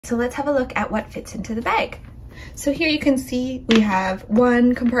So let's have a look at what fits into the bag. So here you can see we have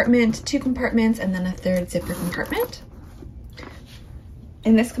one compartment, two compartments, and then a third zipper compartment.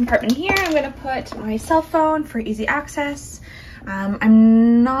 In this compartment here, I'm going to put my cell phone for easy access.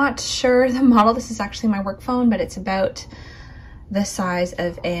 I'm not sure the model. This is actually my work phone, but it's about the size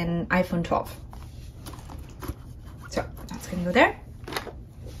of an iPhone 12. So that's going to go there.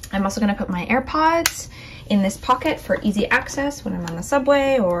 I'm also going to put my AirPods in this pocket for easy access when I'm on the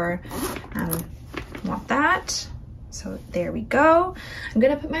subway or want that. So there we go. I'm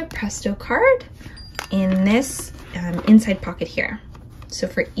going to put my Presto card in this inside pocket here. So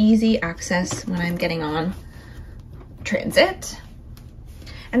for easy access when I'm getting on transit.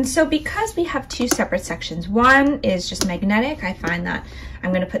 And so because we have two separate sections, one is just magnetic, I find that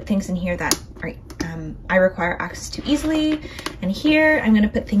I'm going to put things in here that I require access to easily. And here I'm going to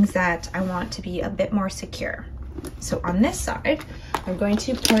put things that I want to be a bit more secure. So on this side, I'm going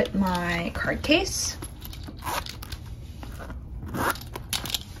to put my card case. I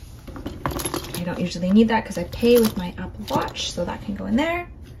don't usually need that because I pay with my Apple Watch, so that can go in there.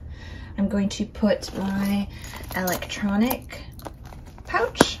 I'm going to put my electronic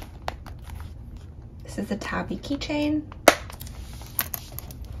pouch. This is a tabby keychain.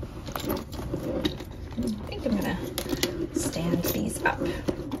 I think I'm gonna stand these up.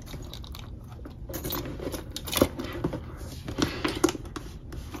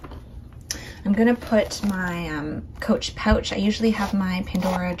 I'm gonna put my Coach pouch. I usually have my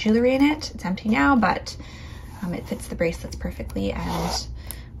Pandora jewelry in it. It's empty now, but it fits the bracelets perfectly. And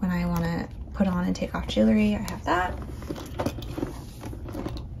when I wanna put on and take off jewelry, I have that.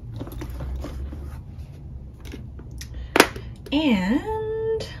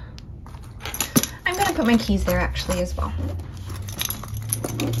 And I'm gonna put my keys there actually as well.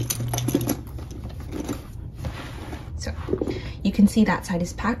 So you can see that side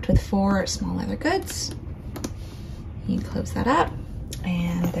is packed with 4 small leather goods. You close that up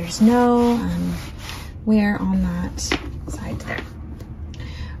and there's no wear on that side there.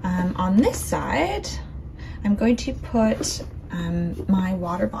 On this side, I'm going to put my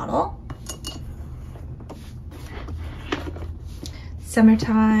water bottle.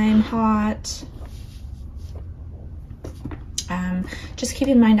 Summertime, hot. Just keep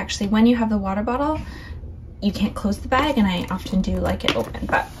in mind actually when you have the water bottle, you can't close the bag, and I often do like it open,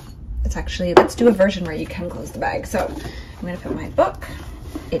 but it's actually, let's do a version where you can close the bag. So I'm gonna put my book.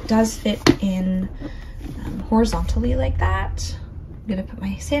 It does fit in horizontally like that. I'm gonna put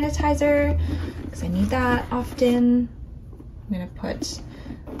my sanitizer because I need that often. I'm gonna put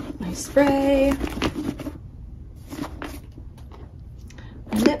my spray,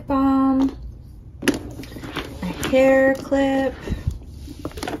 my lip balm, my hair clip,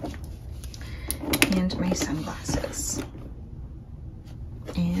 and my sunglasses,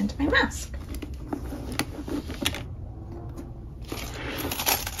 and my mask.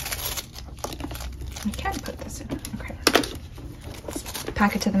 I can put this in, okay. Let's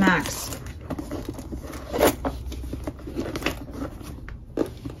pack it to the max.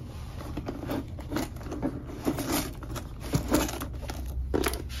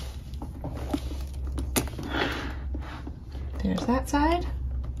 There's that side.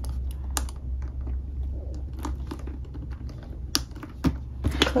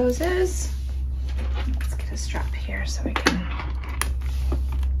 Closes. Let's get a strap here so we can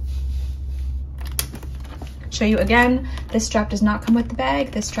show you again. This strap does not come with the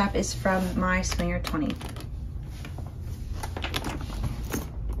bag. This strap is from my Swinger 20.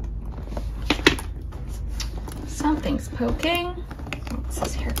 Something's poking. What's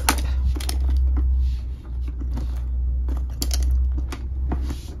this hair clip?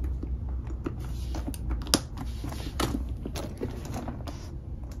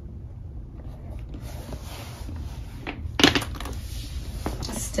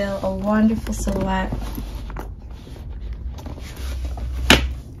 Still a wonderful silhouette.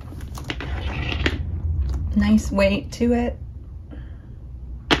 Nice weight to it.